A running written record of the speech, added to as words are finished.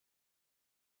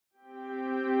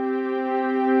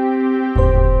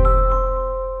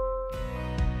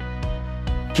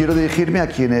Quiero dirigirme a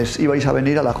quienes ibais a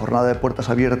venir a la jornada de Puertas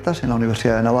Abiertas en la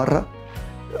Universidad de Navarra.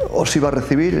 Os iba a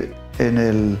recibir en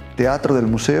el teatro del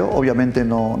museo, obviamente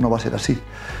no va a ser así.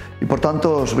 Y por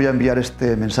tanto os voy a enviar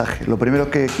este mensaje. Lo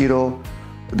primero que quiero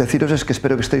deciros es que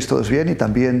espero que estéis todos bien y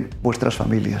también vuestras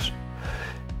familias.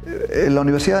 En la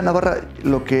Universidad de Navarra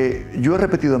lo que yo he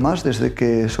repetido más desde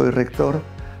que soy rector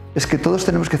es que todos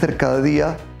tenemos que hacer cada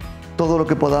día todo lo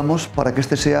que podamos para que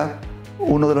este sea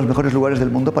uno de los mejores lugares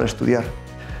del mundo para estudiar.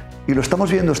 Y lo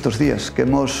estamos viendo estos días, que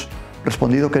hemos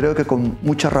respondido creo que con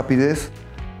mucha rapidez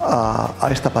a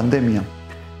esta pandemia.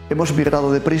 Hemos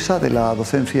migrado deprisa de la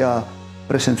docencia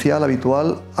presencial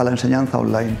habitual a la enseñanza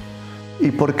online. ¿Y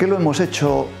por qué lo hemos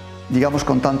hecho, digamos,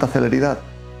 con tanta celeridad?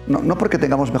 No porque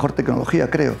tengamos mejor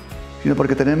tecnología, creo, sino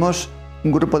porque tenemos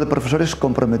un grupo de profesores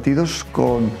comprometidos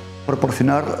con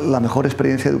proporcionar la mejor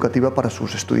experiencia educativa para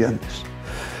sus estudiantes.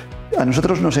 A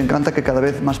nosotros nos encanta que cada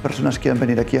vez más personas quieran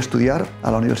venir aquí a estudiar a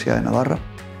la Universidad de Navarra.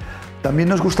 También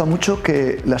nos gusta mucho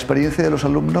que la experiencia de los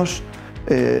alumnos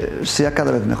sea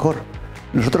cada vez mejor.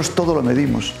 Nosotros todo lo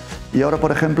medimos. Y ahora,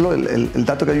 por ejemplo, el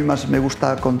dato que a mí más me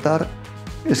gusta contar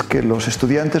es que los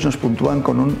estudiantes nos puntúan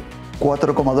con un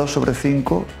 4,2 sobre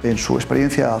 5 en su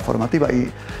experiencia formativa.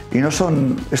 Y no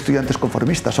son estudiantes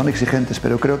conformistas, son exigentes,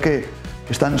 pero creo que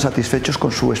están satisfechos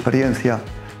con su experiencia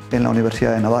en la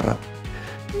Universidad de Navarra.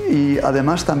 Y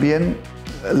además también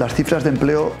las cifras de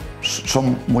empleo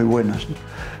son muy buenas.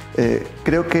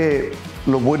 Creo que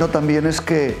lo bueno también es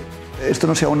que esto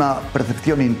no sea una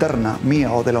percepción interna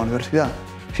mía o de la universidad,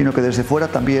 sino que desde fuera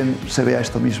también se vea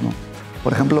esto mismo.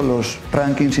 Por ejemplo, los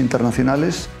rankings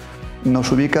internacionales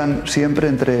nos ubican siempre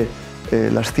entre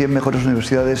las 100 mejores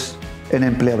universidades en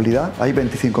empleabilidad. Hay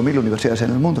 25.000 universidades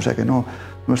en el mundo, o sea que no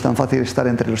es tan fácil estar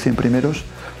entre los 100 primeros.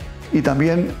 Y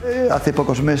también hace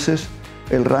pocos meses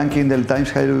el ranking del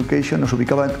Times Higher Education nos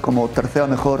ubicaba como tercera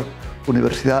mejor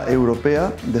universidad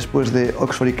europea después de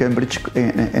Oxford y Cambridge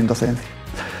en docencia.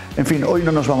 En fin, hoy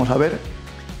no nos vamos a ver,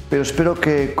 pero espero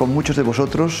que con muchos de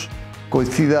vosotros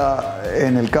coincida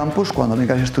en el campus cuando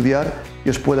vengáis a estudiar y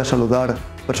os pueda saludar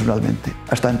personalmente.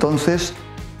 Hasta entonces,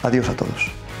 adiós a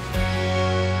todos.